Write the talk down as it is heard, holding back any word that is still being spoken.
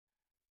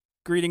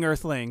Greeting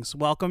Earthlings.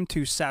 Welcome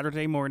to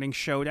Saturday Morning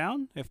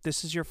Showdown. If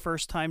this is your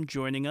first time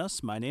joining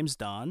us, my name's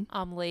Don.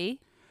 I'm Lee.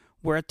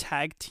 We're a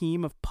tag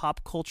team of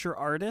pop culture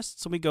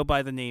artists, and we go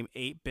by the name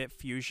 8-Bit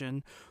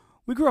Fusion.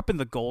 We grew up in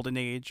the golden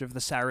age of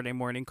the Saturday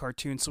morning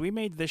cartoon, so we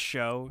made this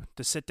show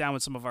to sit down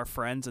with some of our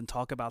friends and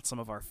talk about some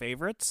of our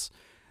favorites.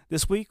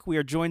 This week, we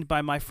are joined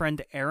by my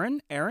friend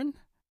Aaron. Aaron,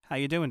 how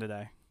you doing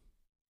today?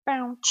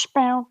 Bounce,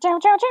 bounce,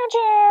 bounce, bounce,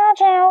 bounce,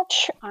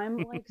 bounce. I'm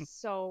like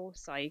so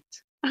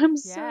psyched. I'm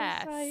so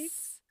psyched.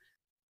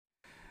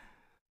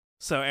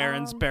 So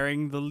Aaron's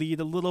bearing the lead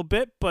a little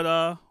bit,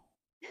 but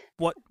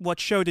what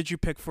show did you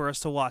pick for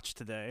us to watch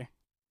today?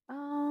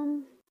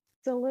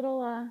 It's a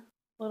little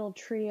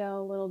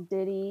trio, little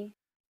ditty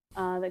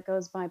that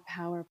goes by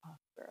Powerpuff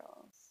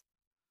Girls.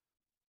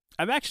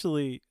 I'm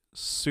actually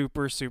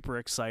super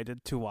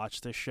excited to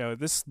watch this show.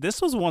 This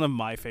was one of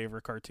my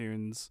favorite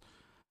cartoons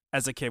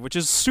as a kid, which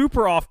is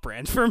super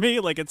off-brand for me.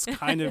 Like, it's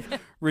kind of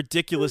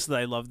ridiculous that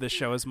I love this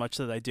show as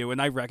much as I do,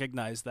 and I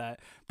recognize that.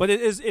 But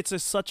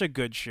it's such a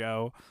good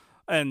show,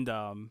 and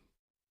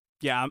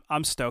yeah,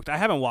 I'm stoked. I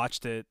haven't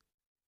watched it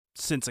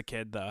since a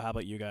kid, though. How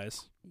about you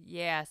guys?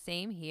 Yeah,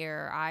 same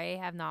here. I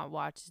have not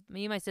watched.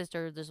 Me and my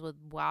sister just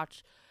would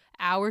watch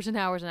hours and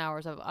hours and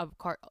hours of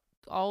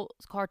all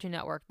Cartoon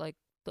Network, like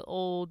the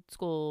old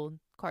school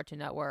Cartoon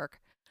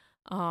Network.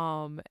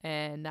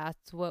 And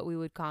that's what we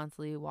would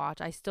constantly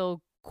watch. I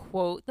still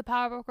quote the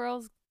Powerpuff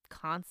Girls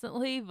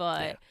constantly,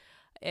 but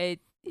I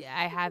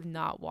have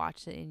not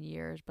watched it in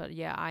years. But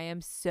yeah, I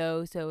am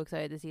so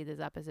excited to see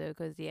this episode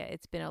because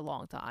it's been a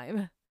long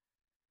time.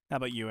 How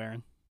about you,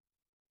 Aaron?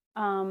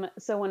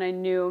 So when I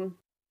knew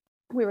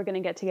we were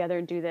going to get together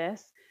and do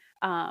this,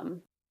 I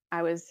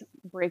was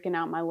breaking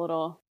out my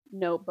little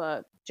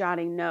notebook,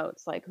 jotting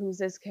notes, like, who's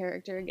this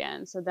character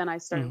again? So then I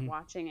started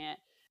watching it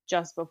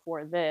just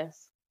before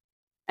this,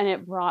 and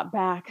it brought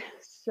back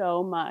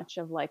so much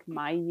of like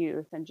my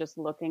youth and just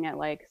looking at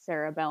like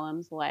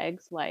Cerebellum's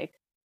legs, like,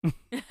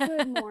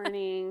 good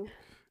morning.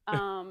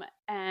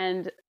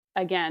 And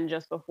again,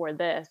 just before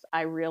this,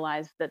 I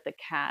realized that the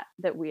cat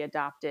that we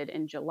adopted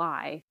in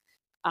July,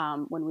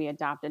 when we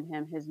adopted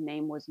him, his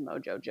name was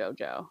Mojo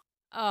Jojo.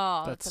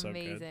 Oh, that's so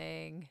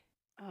amazing.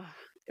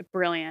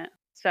 Brilliant.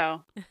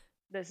 So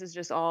this is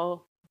just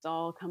it's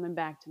all coming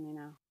back to me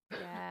now.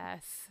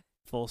 Yes.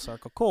 Full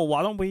circle. Cool.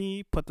 Why don't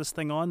we put this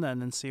thing on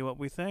then and see what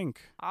we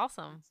think?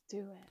 Awesome. Let's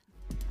do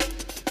it.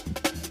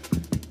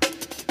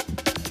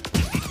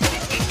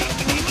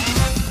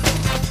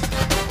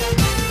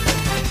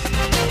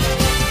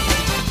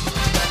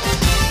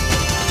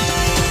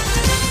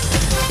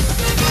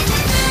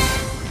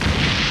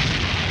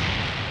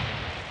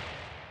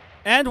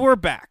 And we're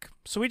back.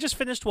 So we just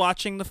finished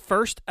watching the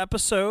first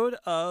episode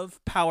of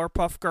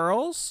Powerpuff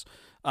Girls.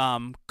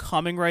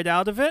 Coming right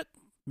out of it,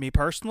 me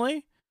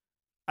personally,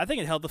 I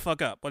think it held the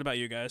fuck up. What about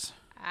you guys?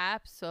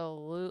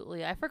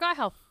 Absolutely. I forgot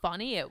how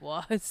funny it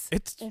was.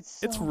 It's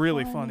so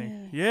really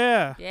funny.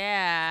 Yeah.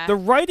 Yeah. The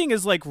writing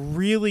is like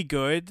really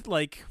good.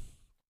 Like,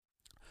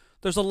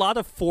 there's a lot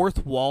of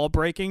fourth wall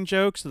breaking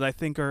jokes that I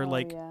think are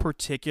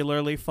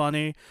particularly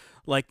funny.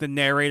 Like, the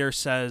narrator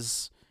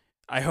says,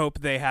 I hope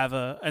they have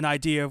an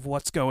idea of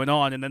what's going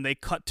on, and then they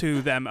cut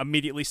to them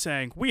immediately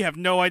saying, we have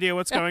no idea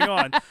what's going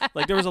on.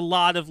 Like, there was a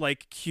lot of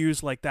like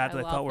cues like that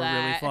I thought were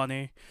really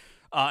funny.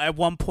 At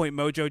one point,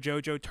 Mojo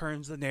Jojo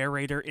turns the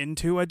narrator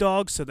into a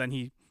dog, so then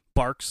he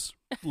barks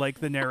like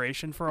the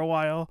narration for a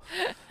while.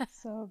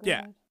 So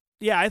good.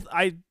 Yeah.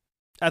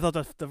 I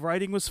thought the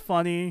writing was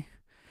funny.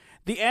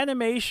 The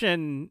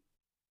animation,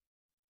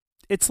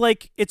 it's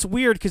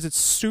weird because it's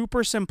super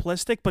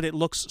simplistic, but it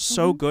looks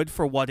so good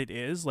for what it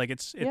is. Like,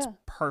 it's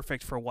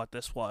perfect for what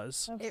this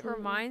was. Absolutely. It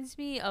reminds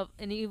me of,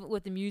 and even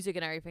with the music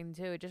and everything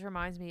too, it just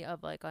reminds me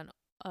of like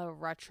a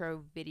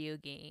retro video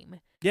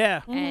game.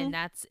 Yeah. And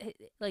that's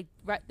like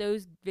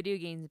those video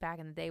games back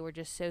in the day were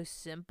just so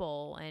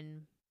simple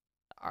and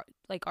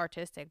like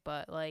artistic,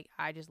 but like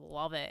I just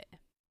love it.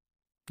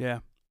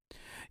 Yeah.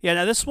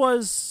 Now this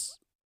was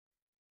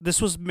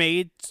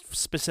made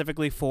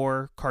specifically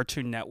for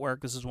Cartoon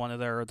Network. This is one of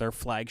their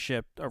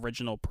flagship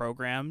original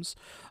programs.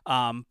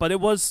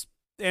 But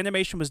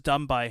animation was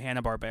done by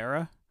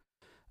Hanna-Barbera.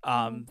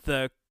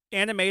 The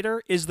animator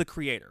is the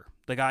creator.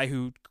 The guy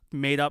who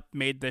made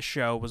this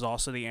show was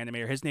also the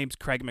animator. His name's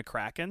Craig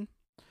McCracken.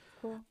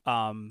 Cool.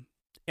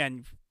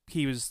 And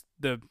he was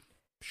the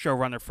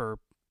showrunner for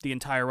the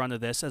entire run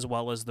of this as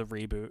well as the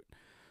reboot.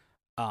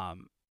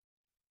 And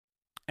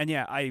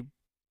yeah,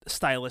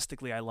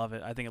 stylistically I love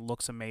it. I think it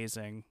looks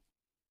amazing.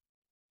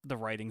 The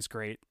writing's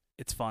great.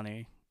 It's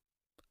funny.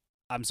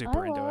 I'm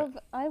super into it.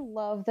 I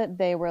love that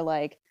they were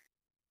like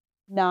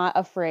not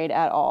afraid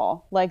at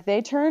all. Like,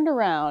 they turned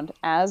around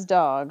as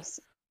dogs.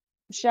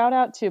 Shout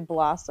out to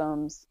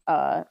Blossom's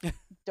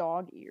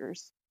dog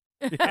ears.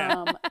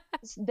 Yeah.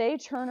 They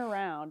turn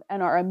around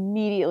and are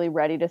immediately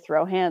ready to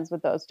throw hands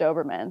with those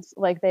Dobermans.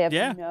 Like, they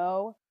have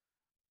no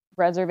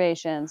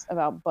reservations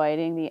about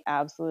biting the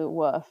absolute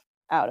woof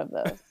out of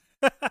those.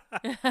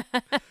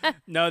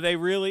 No, they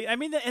really. I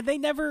mean, and they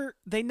never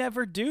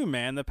do,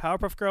 man. The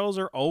Powerpuff Girls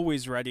are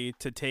always ready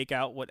to take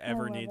out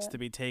whatever needs to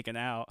be taken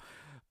out.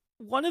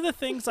 One of the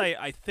things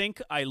I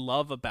think I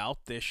love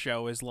about this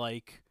show is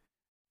like,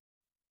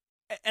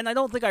 and I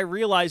don't think I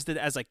realized it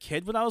as a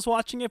kid when I was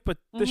watching it, but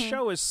the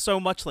show is so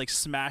much like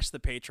Smash the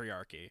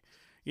Patriarchy.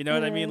 You know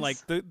what I mean? Like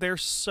they're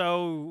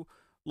so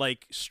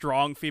like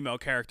strong female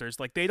characters.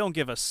 Like they don't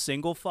give a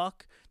single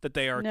fuck that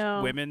they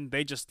are women.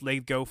 They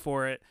go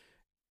for it.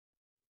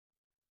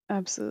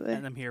 Absolutely.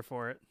 And I'm here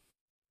for it.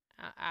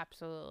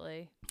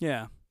 Absolutely.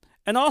 Yeah.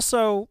 And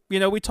also, you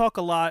know, we talk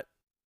a lot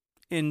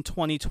in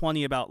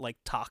 2020 about like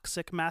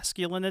toxic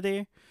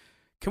masculinity.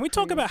 Can we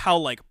talk about how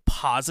like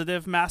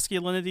positive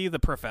masculinity the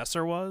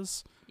professor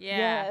was?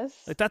 Yeah. Yes.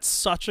 Like that's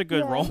such a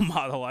good role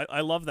model.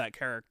 I love that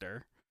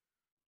character.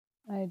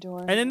 I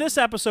adore And in this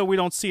episode we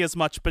don't see as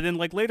much, but in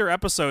like later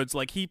episodes,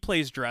 like he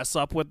plays dress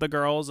up with the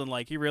girls, and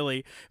like he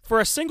really, for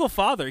a single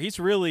father, he's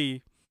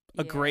really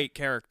a great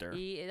character.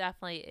 He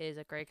definitely is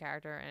a great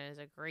character and is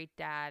a great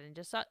dad, and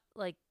just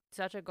like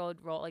such a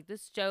good role. Like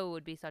this show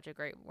would be such a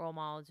great role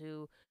model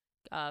to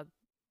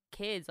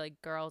kids,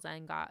 like girls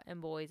and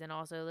boys, and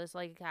also this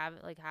like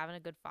having a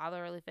good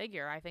fatherly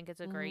figure. I think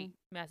it's a great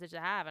message to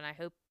have, and I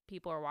hope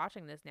people are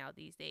watching this now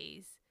these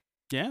days.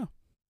 Yeah.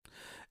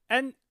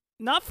 And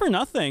not for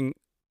nothing,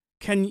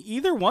 can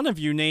either one of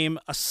you name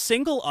a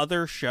single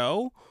other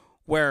show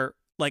where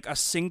like a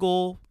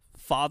single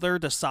father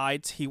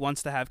decides he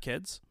wants to have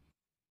kids?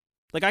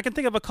 Like I can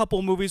think of a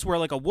couple movies where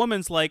like a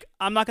woman's like,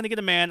 I'm not going to get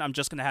a man, I'm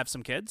just going to have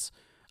some kids.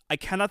 I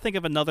cannot think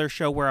of another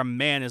show where a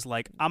man is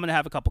like, I'm going to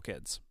have a couple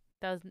kids.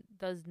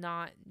 Does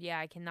not. Yeah,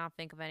 I cannot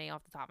think of any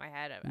off the top of my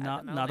head.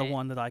 Not a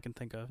one that I can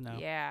think of. No.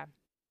 Yeah.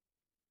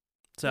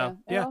 So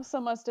It also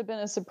must have been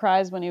a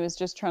surprise when he was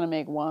just trying to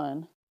make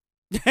one.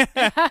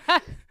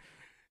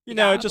 You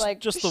know, just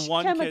like, the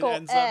one kid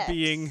ends up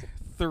being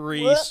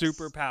 3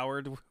 super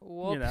powered.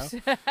 Whoops.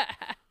 You know.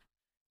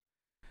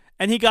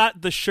 And he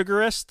got the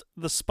sugarest,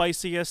 the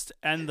spiciest,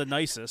 and the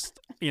nicest,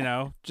 you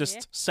know,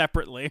 just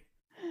separately.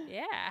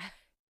 Yeah.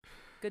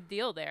 Good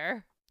deal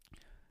there.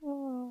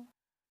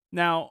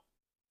 Now,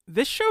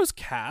 this show's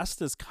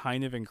cast is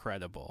kind of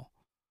incredible.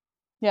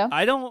 Yeah.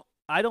 I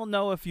don't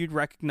know if you'd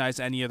recognize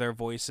any of their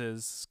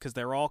voices because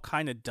they're all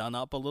kind of done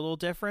up a little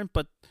different,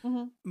 but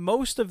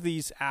most of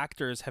these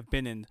actors have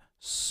been in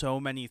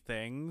so many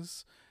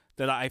things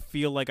that I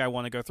feel like I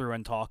want to go through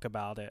and talk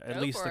about it.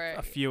 At least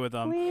a few of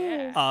them.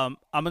 Yeah.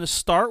 I'm going to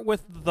start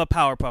with the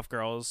Powerpuff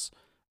Girls,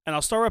 and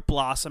I'll start with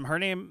Blossom. Her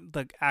name,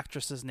 the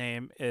actress's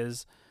name,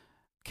 is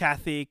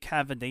Kathy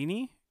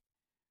Cavadini.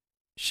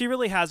 She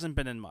really hasn't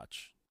been in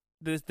much.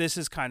 This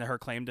is kind of her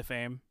claim to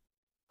fame.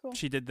 Cool.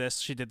 She did the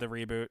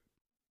reboot,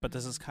 but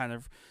this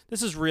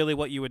is really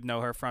what you would know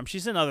her from.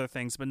 She's in other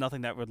things, but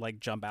nothing that would like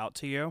jump out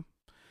to you.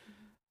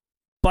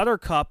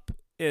 Buttercup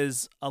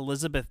is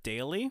Elizabeth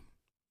Daily.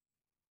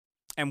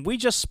 And we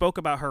just spoke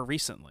about her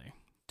recently.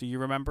 Do you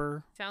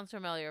remember? Sounds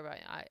familiar, but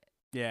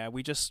Yeah,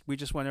 we just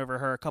went over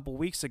her a couple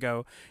weeks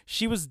ago.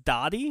 She was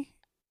Dottie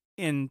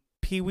in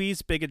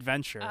Pee-wee's Big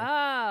Adventure.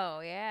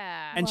 Oh,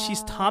 yeah. And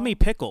she's Tommy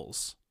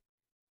Pickles.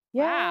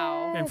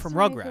 Wow. And from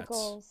Tommy Rugrats.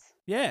 Pickles.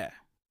 Yeah.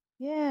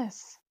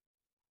 Yes.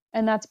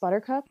 And that's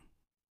Buttercup?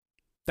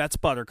 That's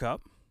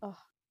Buttercup. Oh,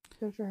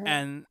 good for her.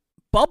 And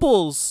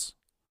Bubbles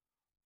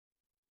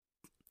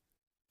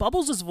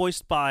is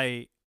voiced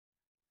by,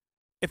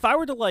 if I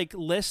were to like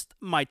list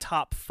my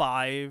top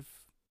 5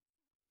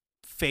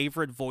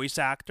 favorite voice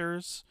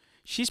actors,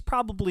 she's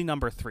probably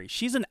number 3.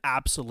 She's an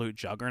absolute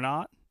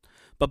juggernaut.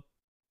 But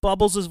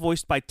Bubbles is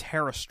voiced by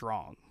Tara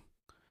Strong.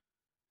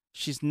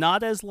 She's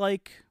not as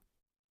like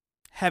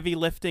heavy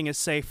lifting as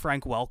say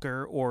Frank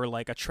Welker or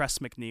like a Tress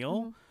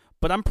MacNeille,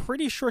 but I'm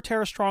pretty sure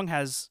Tara Strong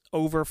has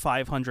over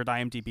 500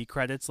 IMDb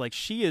credits. Like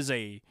she's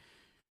a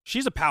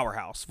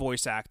powerhouse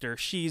voice actor.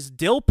 She's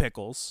Dill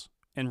Pickles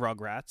in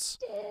Rugrats.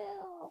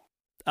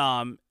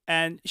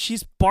 And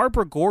she's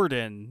Barbara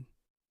Gordon,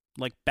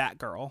 like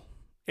Batgirl,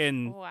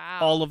 in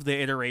all of the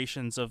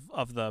iterations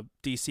of the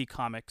DC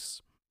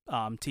Comics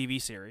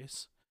TV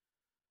series.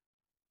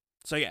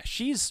 So yeah,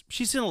 she's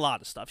in a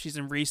lot of stuff. She's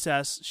in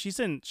Recess. She's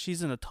in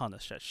a ton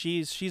of shit.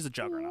 She's a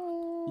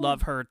juggernaut.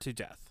 Love her to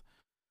death.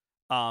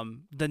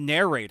 The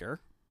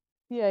narrator.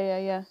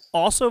 Yeah.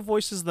 Also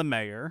voices the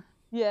mayor.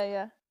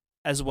 Yeah.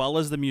 As well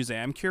as the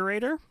museum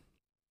curator.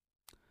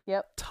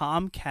 Yep.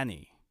 Tom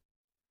Kenny.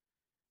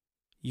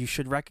 You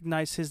should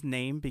recognize his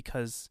name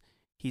because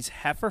he's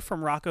Heifer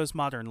from Rocko's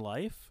Modern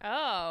Life.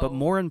 Oh. But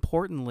more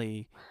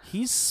importantly,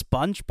 he's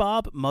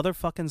SpongeBob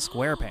motherfucking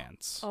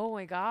SquarePants. Oh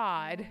my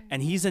God.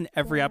 And he's in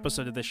every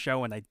episode of the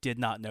show, and I did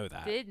not know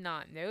that. Did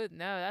not know.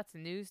 No, that's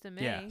news to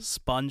me. Yeah,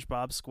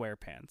 SpongeBob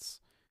SquarePants.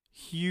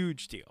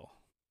 Huge deal.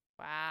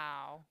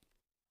 Wow.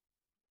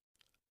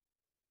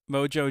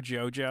 Mojo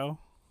Jojo.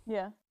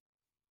 Yeah.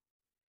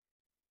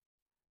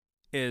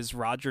 Is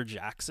Roger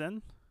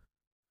Jackson.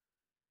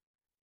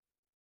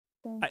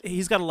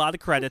 He's got a lot of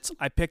credits.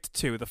 I picked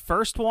 2. The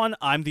first one,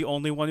 I'm the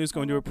only one who's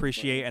going to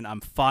appreciate, and I'm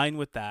fine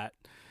with that.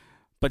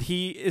 but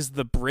he is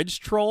the bridge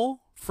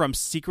troll from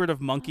Secret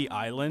of Monkey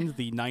Island,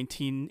 the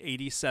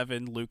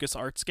 1987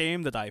 LucasArts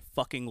game that I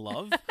fucking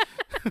love.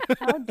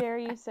 How dare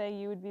you say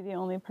you would be the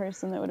only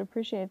person that would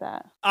appreciate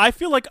that? I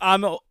feel like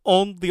I'm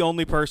the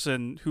only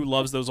person who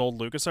loves those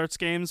old LucasArts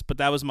games, but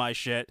that was my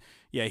shit.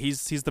 Yeah,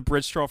 he's the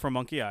bridge troll from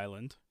Monkey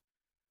Island.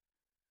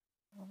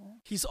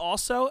 He's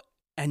also,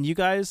 and you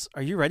guys,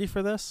 are you ready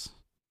for this?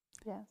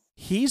 Yes.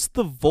 He's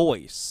the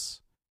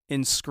voice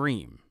in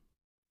Scream.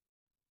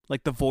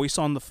 Like the voice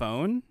on the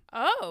phone.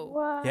 Oh.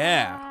 Wow.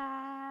 Yeah.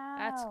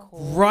 That's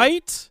cool.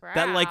 Right? Wow.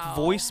 That like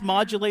voice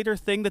modulator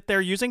thing that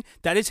they're using,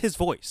 that is his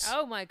voice.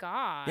 Oh my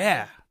god.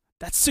 Yeah.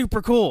 That's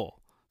super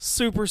cool.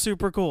 Super,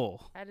 super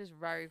cool. That is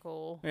very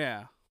cool.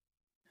 Yeah.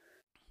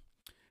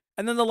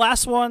 And then the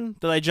last one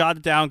that I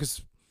jotted down,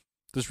 because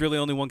there's really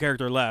only one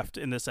character left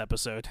in this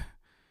episode.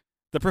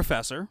 The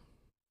professor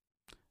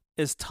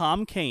is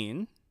Tom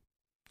Kane.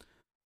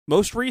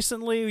 Most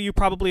recently, you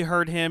probably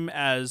heard him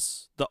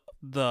as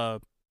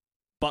the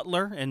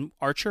butler in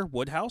Archer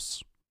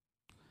Woodhouse.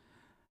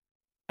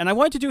 And I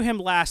wanted to do him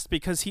last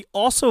because he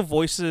also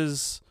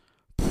voices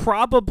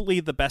probably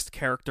the best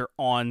character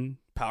on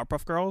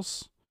Powerpuff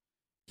Girls.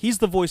 He's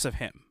the voice of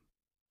him.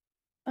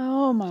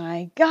 Oh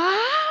my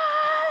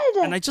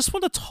god! And I just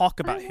want to talk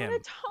about him. I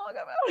want to talk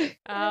about it.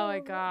 Oh my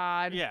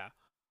god. Yeah.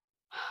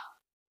 Oh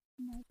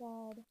my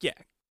god. Yeah.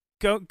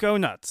 Go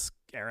nuts,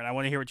 Aaron. I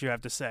want to hear what you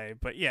have to say.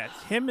 But yeah,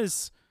 him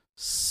is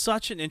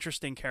such an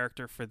interesting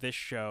character for this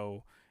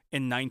show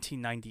in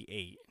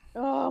 1998.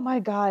 Oh my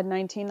god,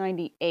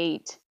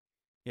 1998.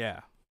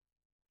 Yeah.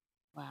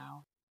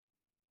 Wow.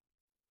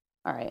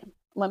 All right.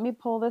 Let me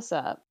pull this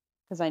up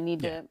because I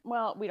need to.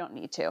 Well, we don't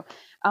need to.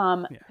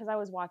 Because I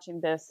was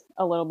watching this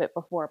a little bit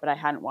before, but I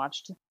hadn't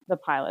watched the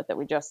pilot that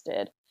we just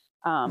did.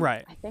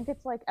 Right. I think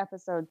it's like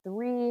episode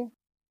 3.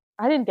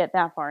 I didn't get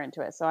that far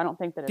into it, so I don't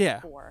think that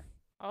it's 4.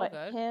 But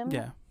good. him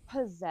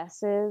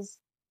possesses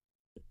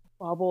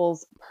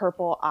Bubbles'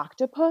 purple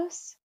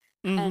octopus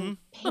and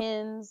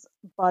pins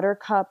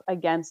Buttercup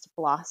against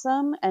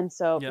Blossom. And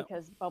so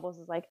because Bubbles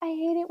is like, I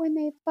hate it when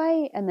they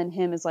fight. And then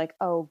him is like,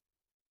 oh,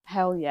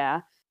 hell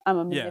yeah. I'm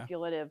a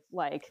manipulative,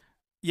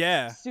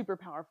 super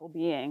powerful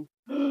being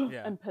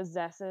and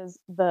possesses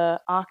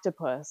the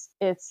octopus.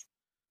 It's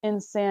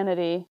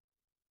insanity.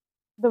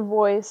 The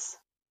voice.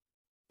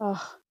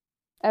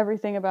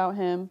 Everything about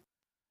him.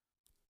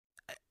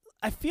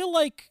 I feel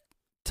like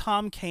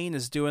Tom Kane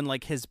is doing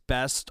like his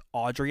best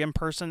Audrey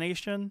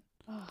impersonation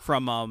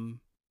from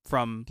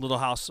Little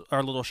House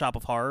or Little Shop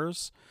of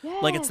Horrors.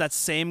 Yes. Like it's that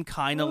same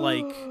kind of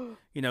like,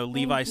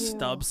 Levi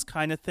Stubbs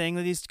kind of thing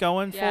that he's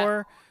going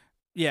for.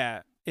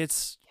 Yeah,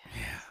 it's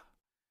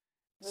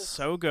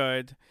so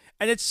good.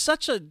 And it's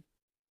such a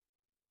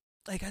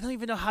like I don't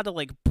even know how to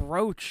like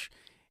broach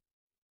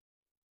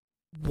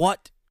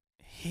what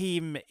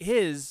he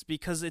is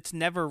because it's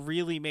never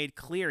really made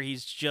clear.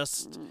 He's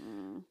just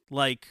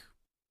like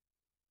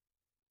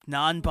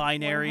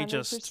non-binary, 100%.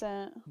 Just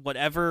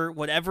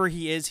whatever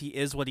he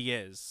is what he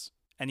is,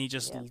 and he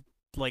just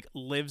like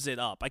lives it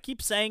up. I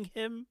keep saying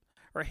him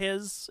or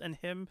his and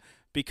him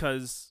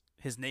because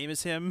his name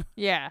is him.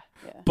 Yeah.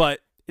 But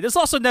it is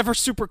also never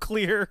super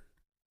clear.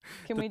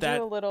 Can we do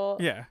a little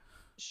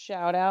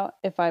shout out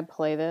if I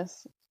play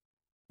this?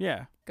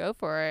 Yeah. Go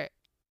for it.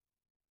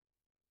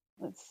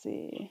 Let's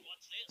see.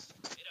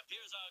 It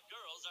appears our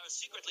girls are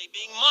secretly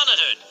being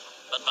monitored.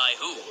 But by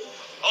who?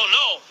 Oh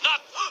no, not...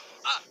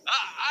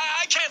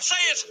 I can't say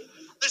it!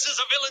 This is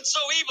a villain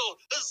so evil,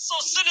 so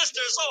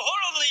sinister, so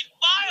horribly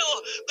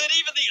vile, that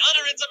even the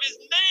utterance of his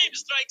name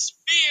strikes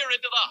fear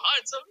into the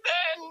hearts of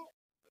men.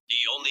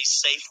 The only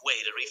safe way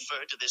to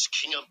refer to this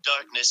King of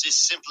Darkness is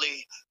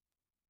simply...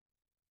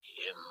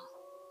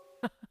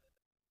 him.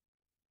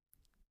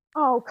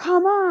 Oh,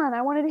 come on.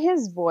 I wanted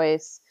his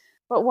voice.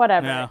 But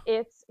whatever.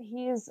 Yeah.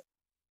 He's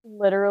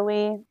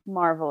literally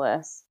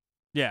marvelous.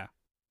 Yeah.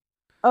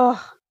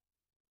 Oh.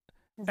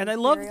 And I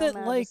love that,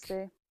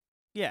 majesty.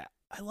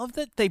 I love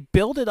that they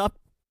build it up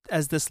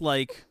as this,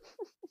 like,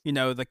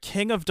 the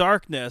King of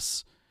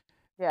Darkness.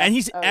 Yeah. And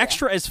he's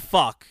extra as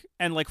fuck.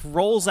 And, like,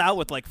 rolls out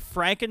with, like,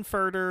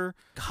 Frankenfurter,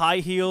 high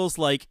heels.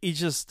 Like, he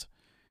just...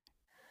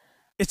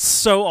 It's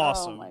so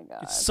awesome. Oh, my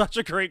God. It's such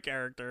a great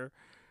character.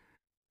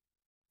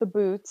 The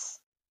boots.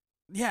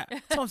 Yeah,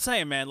 that's what I'm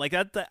saying, man. Like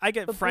that, I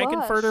get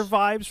Frankenfurter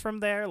vibes from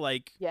there.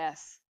 Like,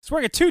 yes, he's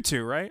wearing a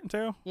tutu, right?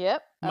 Too.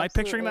 Yep. Am I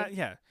picturing that?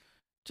 Yeah,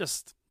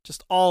 just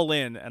all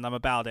in, and I'm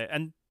about it.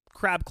 And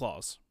crab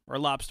claws or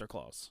lobster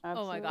claws.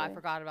 Absolutely. Oh my god, I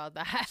forgot about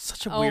that.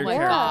 Such a weird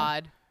character. Oh my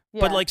god,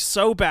 but like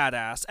so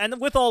badass. And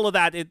with all of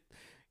that,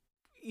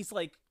 he's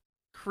like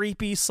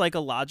creepy,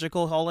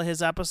 psychological. All of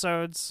his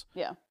episodes.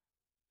 Yeah.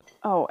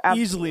 Oh,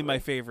 absolutely. Easily my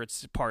favorite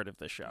part of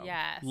the show.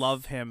 Yes.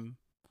 Love him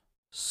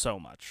so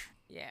much.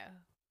 Yeah.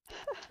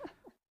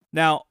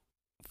 Now,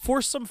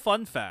 for some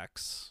fun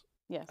facts,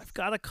 yes, I've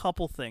got a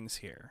couple things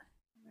here.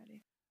 I'm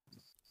ready.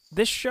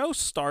 This show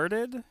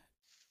started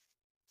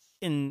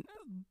in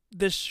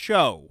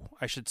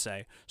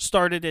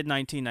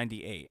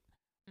 1998.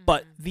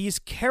 But these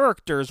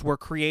characters were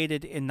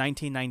created in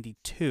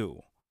 1992.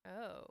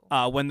 Oh.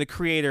 when the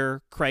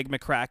creator Craig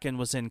McCracken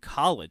was in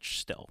college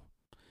still.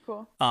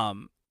 Cool.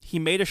 He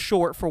made a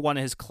short for one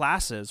of his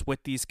classes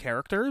with these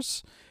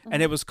characters,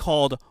 and it was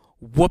called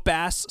Whoop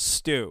Ass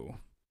Stew.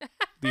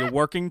 The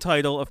working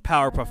title of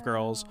Powerpuff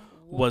Girls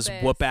was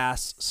Whoop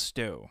Ass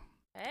Stew.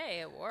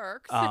 Hey, it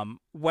works.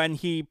 When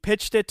he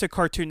pitched it to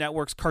Cartoon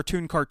Network's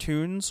Cartoon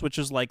Cartoons, which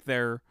is like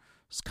their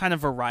kind of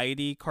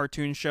variety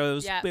cartoon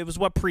shows, it was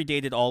what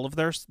predated all of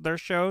their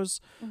shows.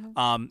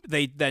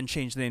 They then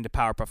changed the name to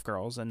Powerpuff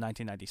Girls in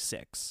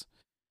 1996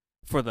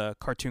 for the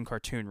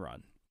Cartoon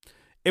Run.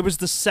 It was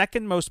the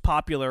second most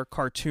popular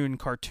cartoon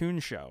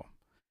show.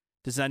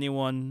 Does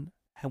anyone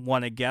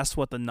want to guess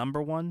what the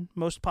number one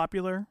most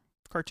popular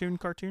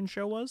cartoon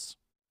show was?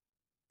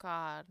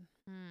 God.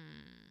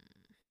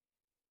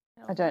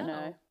 I don't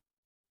know.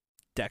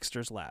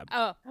 Dexter's Lab.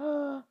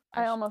 Oh.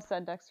 I almost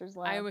said Dexter's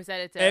Lab. I almost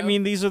said it too. I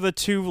mean, these are the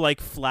two like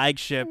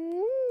flagship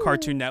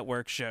Cartoon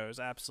Network shows,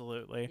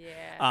 absolutely.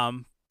 Yeah.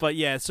 But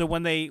yeah, so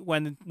when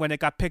it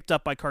got picked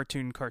up by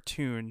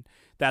Cartoon,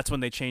 that's when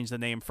they changed the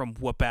name from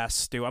Whoop Ass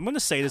Stew. I'm going to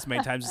say this as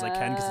many times as I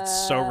can because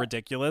it's so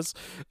ridiculous.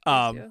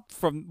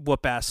 From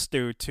Whoop Ass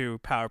Stew to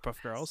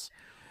Powerpuff Girls.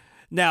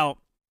 Now,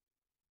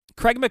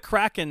 Craig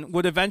McCracken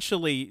would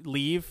eventually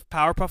leave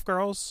Powerpuff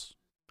Girls.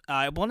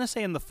 I want to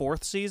say in the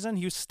 4th season.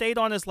 He stayed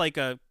on as like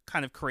a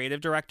kind of creative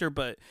director,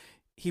 but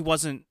he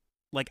wasn't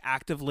like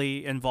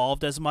actively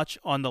involved as much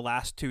on the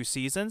last 2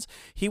 seasons.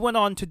 He went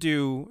on to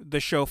do the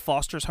show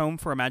Foster's Home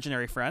for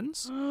Imaginary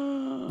Friends,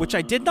 which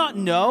I did not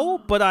know,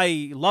 but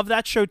I love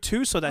that show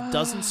too, so that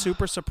doesn't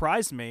super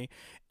surprise me.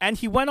 And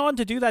he went on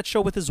to do that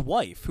show with his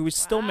wife, who he's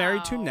still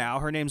married to now.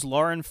 Her name's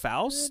Lauren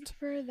Faust. Good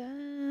for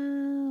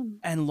them.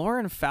 And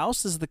Lauren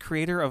Faust is the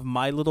creator of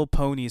My Little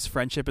Pony's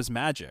Friendship is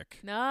Magic.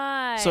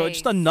 Nice. So it's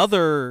just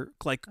another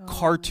like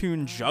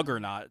cartoon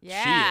juggernaut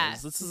Yeah. she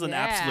is. This is an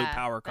absolute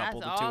power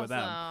couple, That's the two of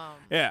them.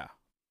 awesome. Yeah.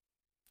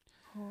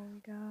 Oh my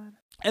god.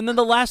 And then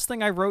the last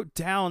thing I wrote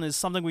down is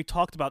something we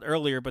talked about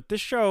earlier, but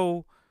this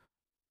show,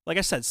 like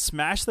I said,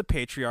 smashed the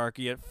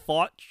patriarchy. It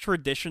fought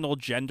traditional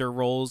gender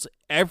roles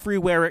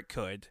everywhere it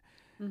could.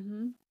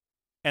 Mm-hmm.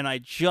 And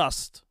I'm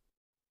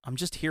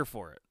just here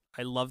for it.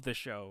 I love this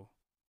show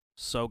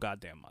so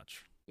goddamn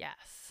much.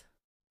 Yes.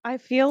 I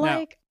feel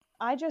like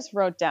I just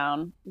wrote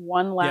down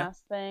one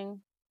last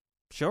thing.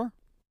 Sure.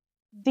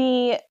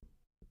 The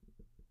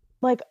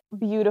like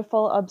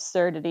beautiful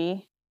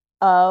absurdity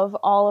of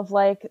all of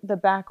like the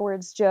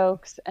backwards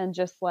jokes and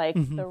just like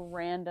the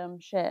random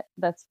shit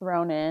that's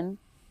thrown in.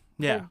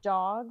 Yeah. The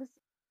dogs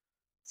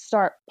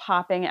start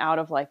popping out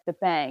of like the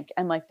bank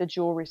and like the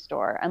jewelry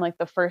store, and like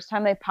the first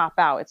time they pop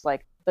out it's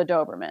like the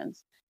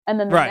Dobermans, and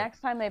then the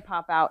next time they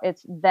pop out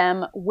it's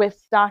them with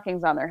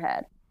stockings on their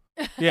head.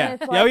 Yeah.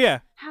 It's like, oh yeah.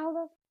 How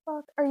the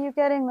fuck are you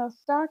getting those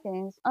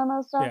stockings on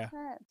those dogs'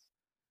 heads?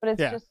 But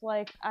it's just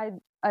like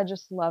I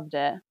just loved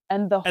it,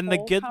 and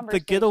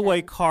the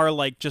getaway car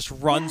like just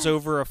runs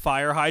over a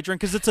fire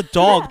hydrant because it's a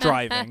dog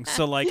driving,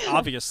 so like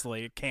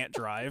obviously it can't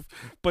drive,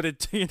 but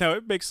it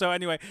it makes so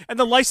anyway. And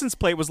the license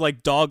plate was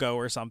like Doggo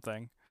or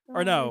something,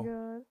 or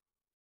no?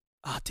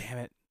 Oh damn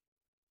it!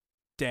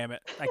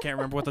 I can't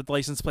remember what the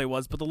license plate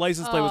was, but the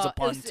license plate was a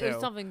pun too. It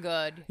was something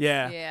good.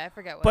 Yeah, I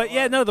forget what. But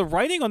it was. no, the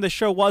writing on the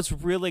show was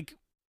really.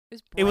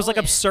 It was like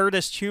brilliant.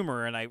 absurdist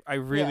humor, and I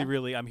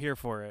really I'm here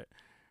for it.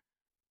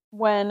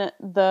 When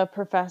the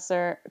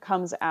professor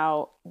comes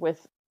out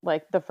with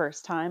like the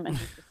first time and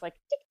he's just like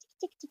tick,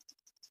 tick, tick, tick,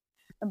 tick,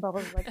 tick, and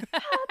Bubba's like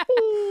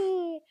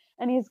happy,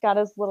 and he's got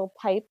his little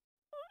pipe,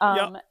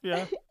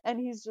 and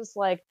he's just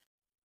like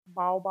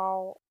bow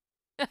bow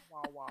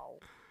wow wow.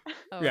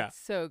 Oh,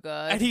 it's so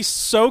good. And he's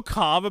so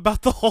calm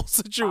about the whole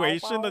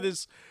situation that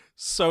is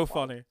so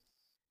funny.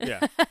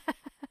 Yeah.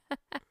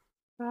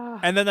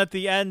 And then at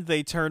the end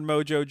they turn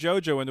Mojo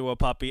Jojo into a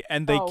puppy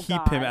and they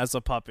keep him as a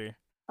puppy.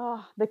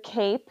 Oh, the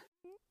cape.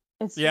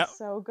 It's just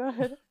so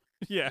good.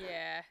 Yeah.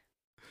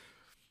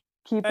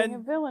 Keeping a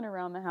villain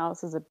around the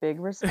house is a big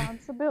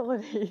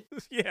responsibility.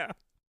 Yeah.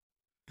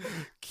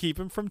 Keep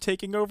him from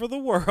taking over the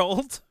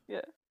world.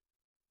 Yeah.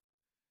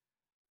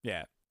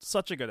 Yeah.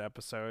 Such a good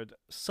episode.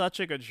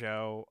 Such a good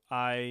show.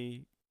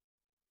 I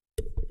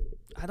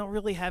don't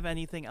really have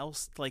anything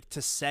else like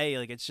to say.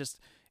 Like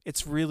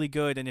it's really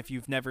good, and if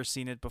you've never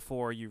seen it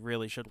before, you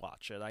really should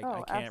watch it. I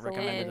can't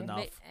recommend it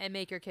enough. And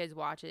make your kids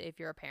watch it if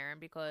you're a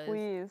parent, because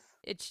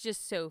it's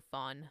just so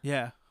fun.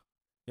 Yeah.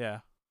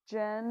 Yeah.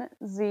 Gen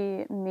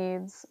Z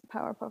needs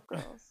Powerpuff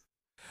Girls.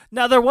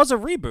 Now, there was a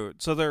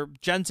reboot, so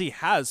Gen Z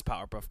has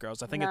Powerpuff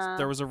Girls. I think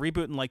there was a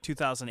reboot in like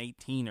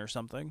 2018 or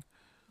something.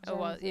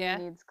 Gen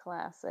Z needs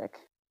classic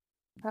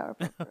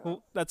Powerpuff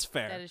Girls. That's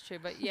fair. That is true,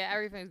 but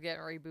everything's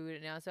getting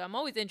rebooted now, so I'm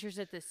always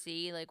interested to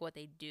see like what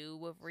they do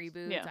with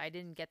reboots. I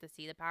didn't get to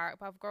see the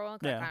Powerpuff Girl one.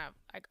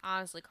 I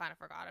honestly kind of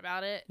forgot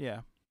about it. Yeah,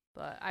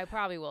 but I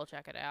probably will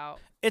check it out.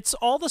 It's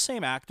all the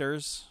same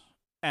actors,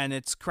 and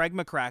it's Craig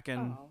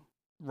McCracken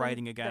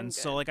writing again.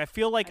 So like I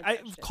feel like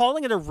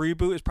calling it a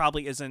reboot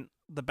probably isn't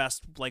the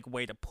best like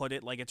way to put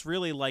it. Like it's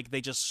really like they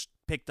just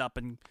picked up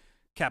and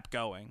kept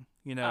going.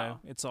 You know,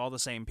 it's all the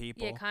same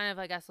people. Yeah, kind of,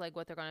 I guess, like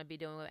what they're going to be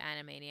doing with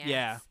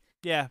Animaniacs.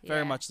 Yeah,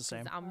 very much the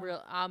same.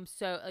 I'm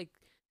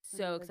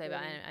so excited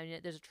about it. I mean,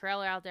 there's a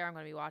trailer out there. I'm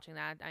going to be watching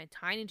that. I mean,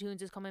 Tiny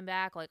Toons is coming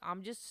back. Like, I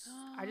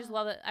just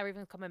love that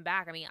everything's coming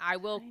back. I mean, I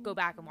will go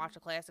back and watch the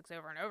classics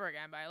over and over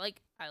again, but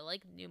I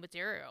like new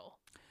material.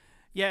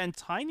 Yeah, and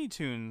Tiny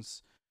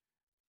Toons,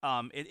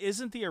 it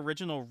isn't the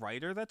original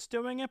writer that's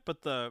doing it,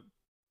 but the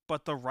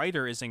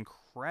writer is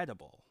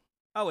incredible.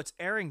 Oh, it's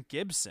Erin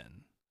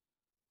Gibson.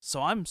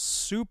 So I'm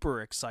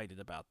super excited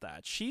about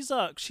that. She's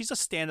a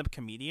stand-up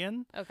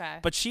comedian. Okay.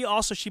 But she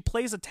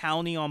plays a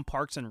townie on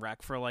Parks and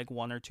Rec for like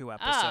 1 or 2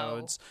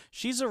 episodes. Oh.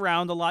 She's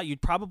around a lot.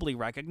 You'd probably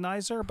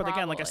recognize her. But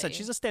again, like I said,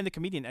 she's a stand-up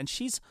comedian and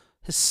she's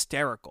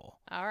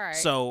hysterical. All right.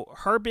 So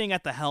her being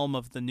at the helm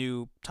of the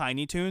new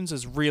Tiny Toons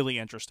is really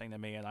interesting to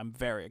me, and I'm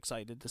very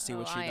excited to see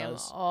what she does. I am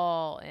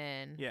all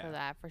in for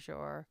that for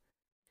sure.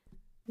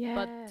 Yeah.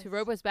 But to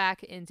rope us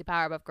back into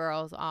Powerpuff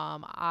Girls,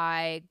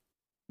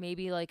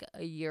 maybe like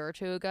a year or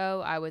two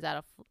ago, I was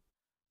at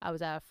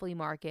a flea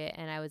market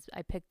and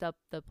I picked up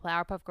the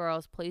Powerpuff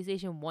Girls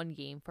PlayStation 1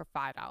 game for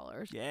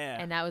 $5. Yeah.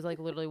 And that was like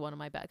literally one of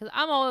my bets. Because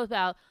I'm all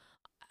about,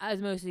 as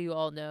most of you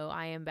all know,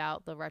 I am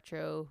about the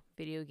retro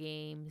video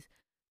games,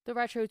 the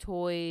retro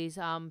toys.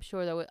 I'm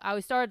sure I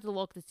started to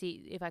look to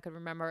see if I could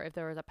remember if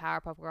there was a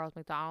Powerpuff Girls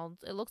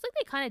McDonald's. It looks like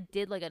they kind of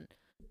did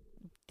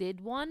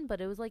one, but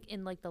it was like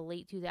in like the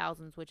late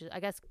 2000s, which is I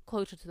guess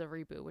closer to the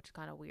reboot, which is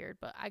kind of weird.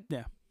 But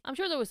I'm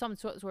sure there was some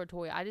sort of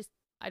toy.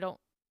 I don't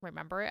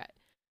remember it.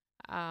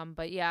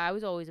 But yeah, I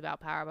was always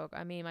about Powerpuff.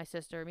 I mean, my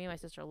sister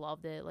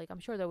loved it. Like,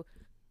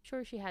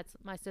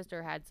 my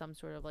sister had some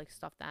sort of like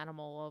stuffed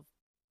animal of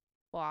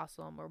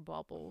Blossom or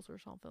Bubbles or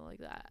something like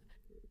that.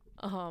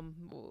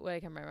 What I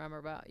can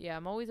remember. But yeah,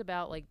 I'm always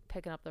about like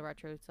picking up the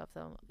retro stuff.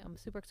 So I'm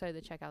super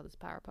excited to check out this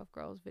Powerpuff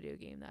Girls video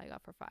game that I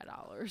got for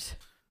 $5.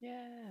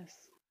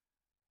 Yes.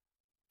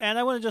 And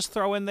I want to just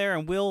throw in there,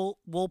 and we'll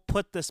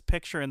put this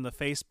picture in the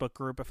Facebook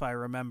group if I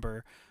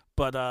remember.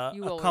 But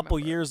a couple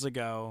years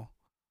ago,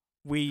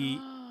 me,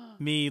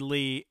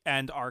 Lee,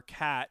 and our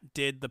cat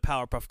did the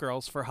Powerpuff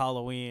Girls for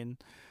Halloween.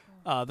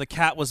 The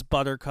cat was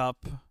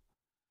Buttercup.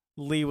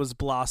 Lee was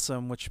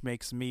Blossom, which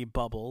makes me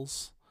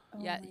Bubbles.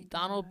 Yeah,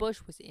 Donald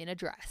Bush was in a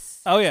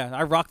dress. Oh yeah,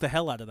 I rocked the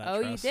hell out of that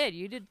dress. Oh,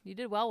 you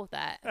did well with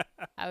that.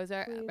 I was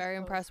very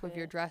impressed with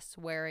your dress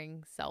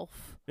wearing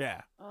self.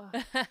 Yeah.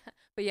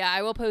 But yeah,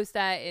 I will post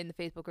that in the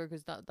Facebook group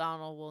because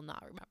Donald will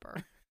not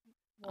remember.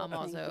 Well,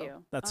 thank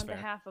you. That's on fair.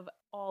 behalf of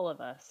all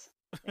of us.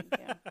 Thank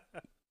you.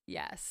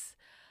 Yes.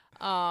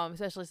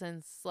 Especially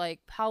since like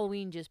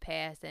Halloween just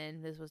passed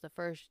and this was the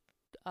first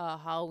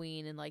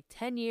Halloween in like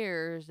 10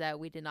 years that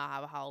we did not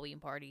have a Halloween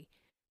party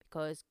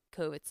because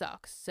COVID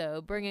sucks.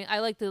 So I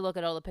like to look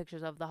at all the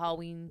pictures of the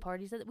Halloween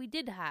parties that we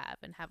did have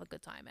and have a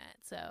good time at.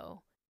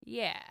 So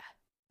yeah.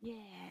 Yeah.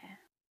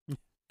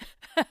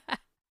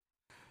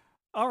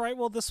 All right,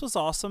 well, this was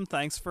awesome.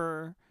 Thanks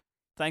for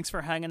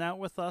hanging out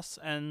with us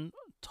and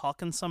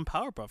talking some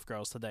Powerpuff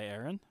Girls today,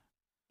 Erin.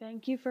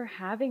 Thank you for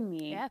having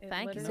me. Yeah,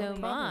 thank you so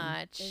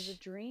much. It was a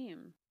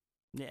dream.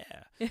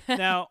 Yeah.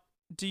 Now,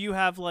 do you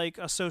have like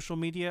a social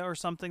media or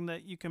something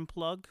that you can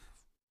plug?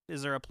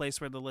 Is there a place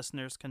where the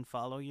listeners can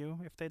follow you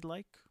if they'd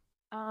like?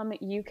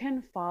 You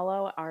can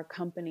follow our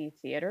company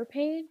theater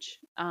page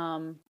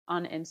on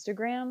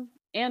Instagram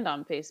and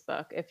on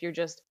Facebook if you're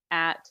just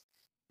at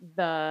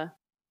the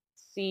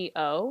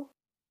CO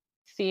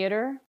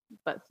theater,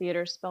 but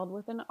theater spelled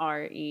with an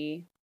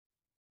R-E.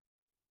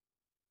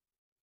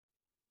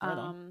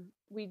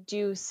 We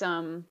do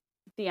some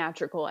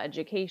theatrical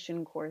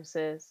education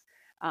courses,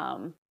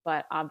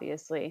 but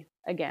obviously,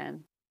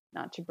 again,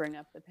 not to bring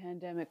up the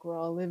pandemic we're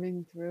all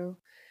living through.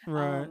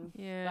 Right.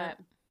 Yeah. But,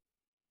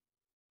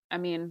 I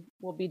mean,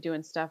 we'll be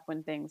doing stuff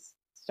when things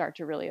start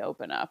to really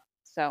open up.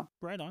 So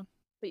right on.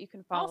 But you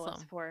can follow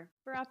us for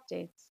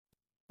updates.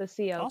 The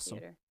CO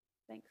Theater.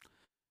 Thanks.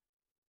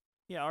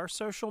 Yeah, our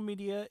social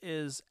media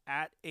is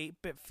at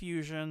 8-Bit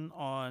Fusion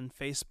on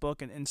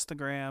Facebook and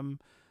Instagram.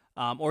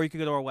 Or you can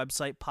go to our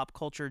website,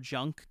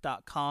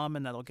 popculturejunk.com,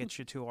 and that'll get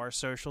you to our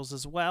socials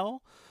as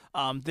well.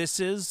 This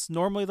is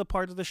normally the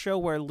part of the show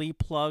where Lee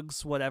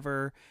plugs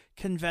whatever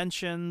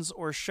conventions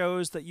or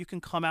shows that you can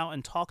come out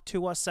and talk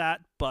to us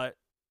at, but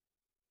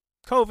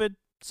COVID,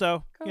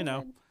 so, you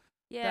know,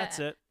 that's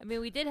it. I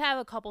mean, we did have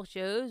a couple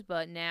shows,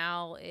 but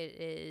now it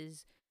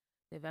is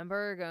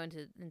November going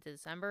into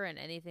December, and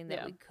anything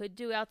that we could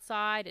do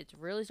outside, it's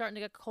really starting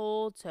to get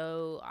cold,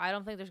 so I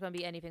don't think there's going to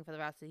be anything for the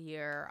rest of the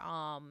year,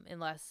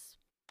 unless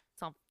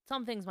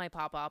some things might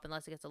pop up,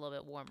 unless it gets a little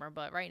bit warmer.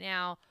 But right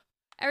now,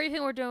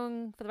 everything we're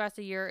doing for the rest of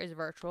the year is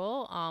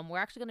virtual. We're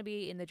actually going to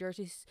be in the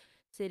Jersey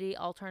City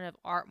Alternative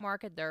Art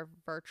Market, their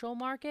virtual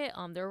market.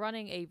 They're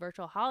running a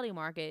virtual holiday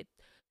market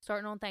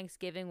starting on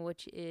Thanksgiving,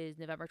 which is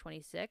November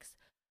 26th,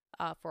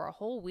 for a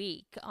whole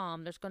week.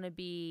 There's going to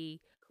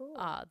be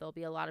there'll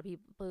be a lot of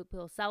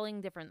people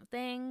selling different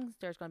things.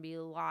 There's going to be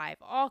live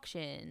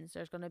auctions.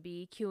 There's going to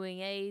be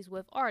Q&As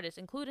with artists,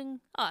 including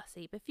us,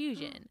 8-Bit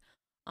Fusion,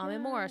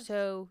 and more.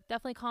 So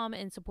definitely come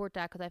and support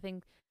that because I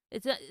think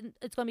it's going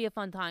to be a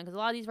fun time because a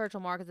lot of these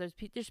virtual markets, there's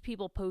just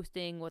people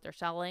posting what they're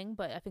selling,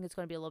 but I think it's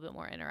going to be a little bit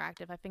more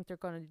interactive. I think they're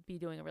going to be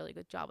doing a really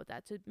good job with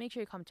that. So make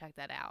sure you come check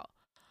that out.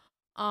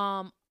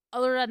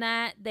 Other than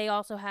that, they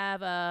also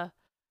have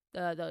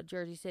the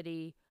Jersey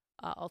City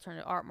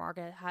Alternative Art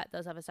Market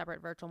does have a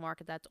separate virtual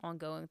market that's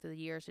ongoing through the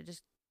year. So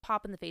just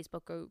pop in the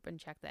Facebook group and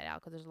check that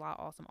out because there's a lot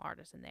of awesome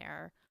artists in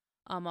there.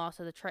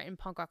 Also the Triton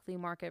Punk Rock Flea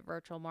Market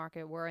virtual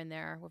market, we're in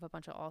there with a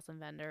bunch of awesome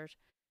vendors.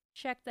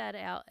 Check that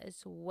out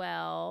as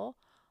well.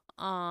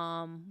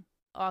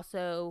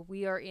 Also,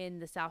 we are in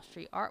the South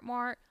Street Art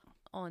Mart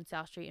on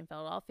South Street in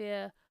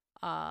Philadelphia.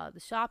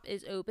 The shop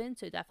is open,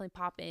 so definitely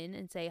pop in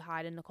and say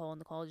hi to Nicole.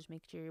 Nicole, just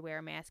make sure you wear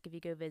a mask if you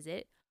go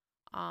visit.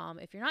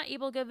 If you're not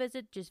able to go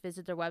visit, just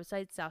visit their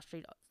website,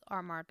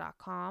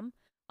 southstreetartmart.com.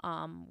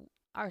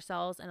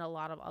 Ourselves and a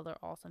lot of other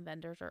awesome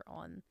vendors are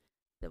on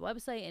the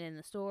website and in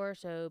the store,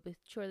 so be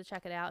sure to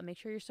check it out and make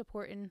sure you're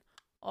supporting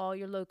all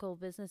your local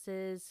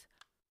businesses,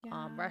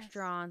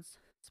 restaurants,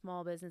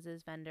 small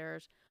businesses,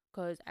 vendors,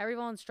 because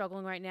everyone's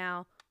struggling right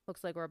now.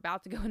 Looks like we're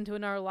about to go into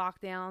another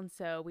lockdown,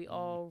 so we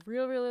all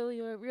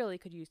really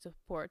could use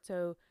support.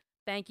 So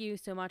thank you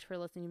so much for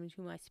listening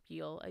to my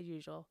spiel as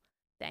usual.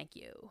 Thank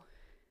you.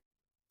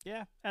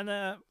 Yeah, and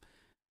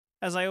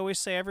as I always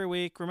say every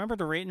week, remember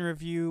to rate and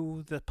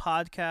review the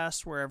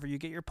podcast wherever you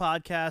get your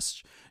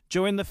podcasts.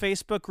 Join the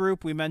Facebook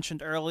group we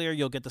mentioned earlier.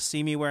 You'll get to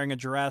see me wearing a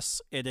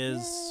dress. It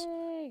is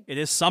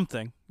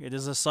something. It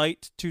is a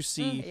sight to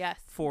see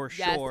for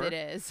sure. Yes, it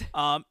is.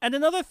 And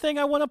another thing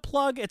I want to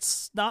plug,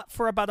 it's not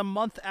for about a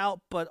month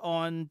out, but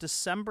on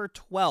December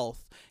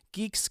 12th,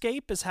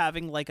 Geekscape is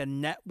having like a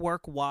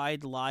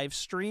network-wide live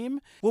stream.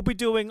 We'll be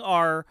doing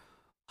our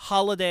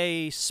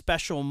holiday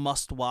special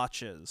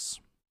must-watches.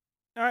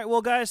 All right,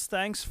 well, guys,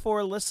 thanks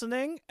for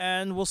listening,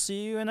 and we'll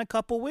see you in a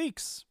couple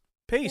weeks.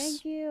 Peace.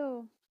 Thank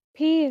you.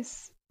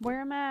 Peace.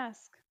 Wear a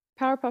mask.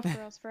 Powerpuff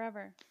Girls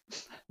forever.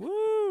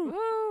 Woo!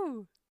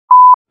 Woo!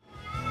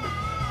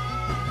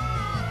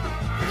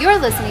 You're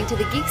listening to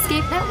the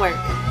Geekscape Network.